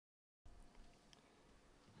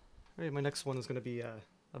Alright, my next one is going to be a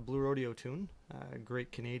Blue Rodeo tune. A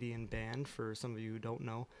great Canadian band for some of you who don't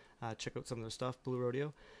know. Check out some of their stuff, Blue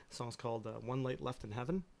Rodeo. The song's called One Light Left in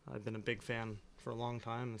Heaven. I've been a big fan for a long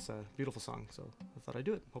time. It's a beautiful song, so I thought I'd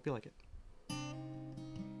do it. Hope you like it.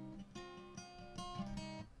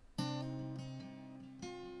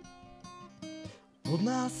 Pulled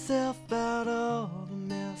myself out of the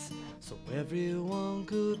mess so everyone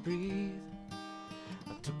could breathe.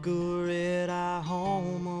 I took a red-eye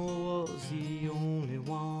home, I was the only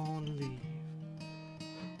one to leave.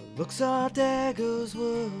 The looks are daggers,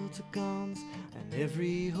 words are guns, and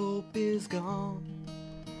every hope is gone.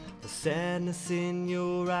 The sadness in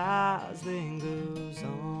your eyes lingers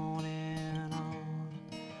on and on.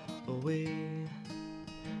 Away,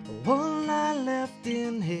 one light left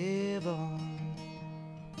in heaven.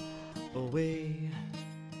 Away,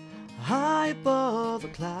 high above the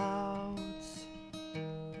clouds.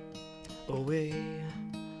 Away,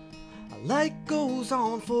 a light goes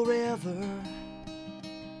on forever.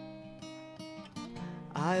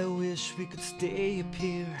 I wish we could stay up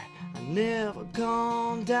here and never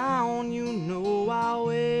gone down. You know I'll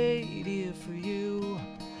wait here for you.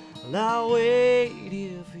 Well, I'll wait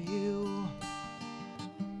here for you.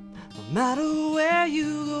 No matter where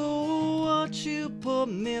you go, what you put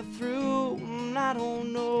me through, and I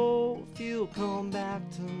don't know if you'll come back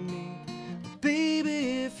to me.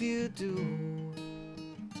 Baby, if you do,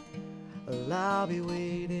 well, I'll be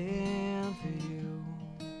waiting for you.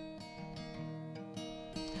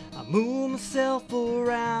 I moved myself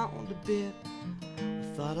around a bit,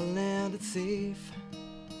 I thought I landed safe,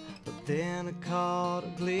 but then I caught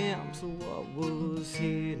a glimpse of what was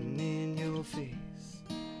hidden in your face.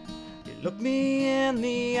 You looked me in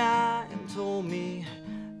the eye and told me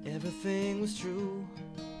everything was true.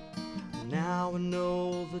 Now I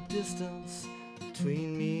know the distance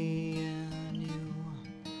between me and you.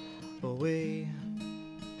 Away,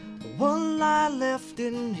 one light left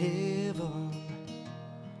in heaven.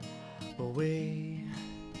 Away,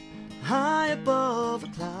 high above the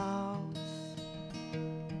clouds.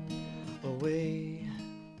 Away,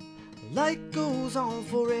 light goes on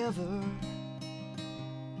forever.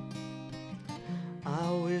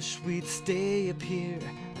 I wish we'd stay up here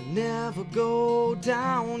and never go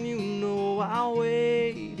down. You know I'll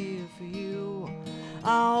wait here for you.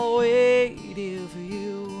 I'll wait here for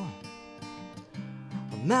you.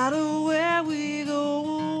 No matter where we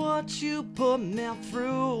go, what you put me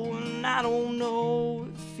through, and I don't know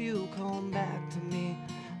if you'll come back to me.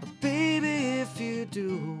 But baby, if you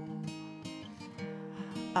do,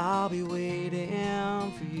 I'll be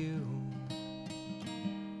waiting for you.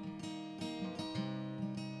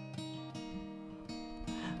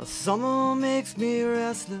 Summer makes me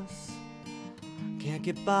restless, can't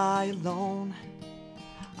get by alone.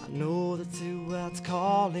 I know the duet's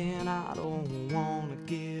calling, I don't wanna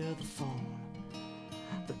get the phone.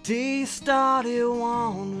 The day started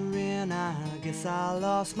wandering, I guess I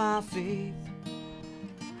lost my faith.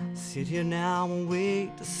 Sit here now and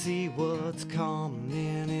wait to see what's coming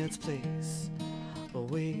in its place.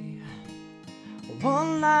 Away,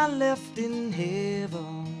 one light left in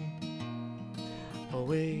heaven.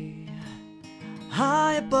 Away,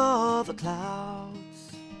 high above the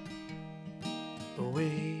clouds.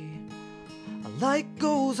 Away, a light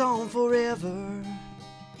goes on forever.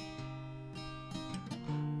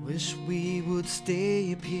 Wish we would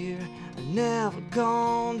stay up here and never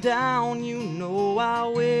gone down. You know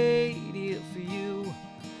I'll wait here for you.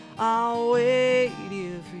 I'll wait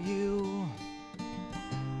here for you.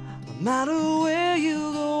 No matter where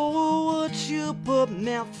you go, what you put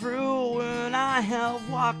me through, and I have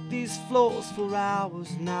walked these floors for hours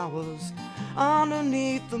and hours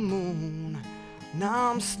underneath the moon. Now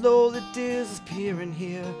I'm slowly disappearing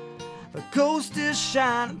here. The ghost is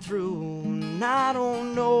shining through, and I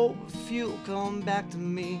don't know if you'll come back to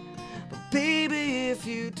me. But baby, if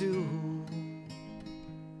you do,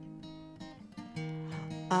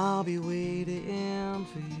 I'll be waiting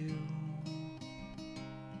for you.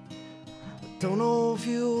 Don't know if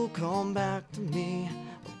you'll come back to me,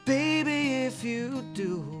 but baby, if you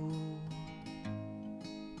do,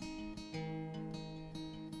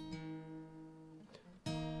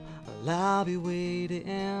 well, I'll be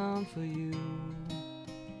waiting for you.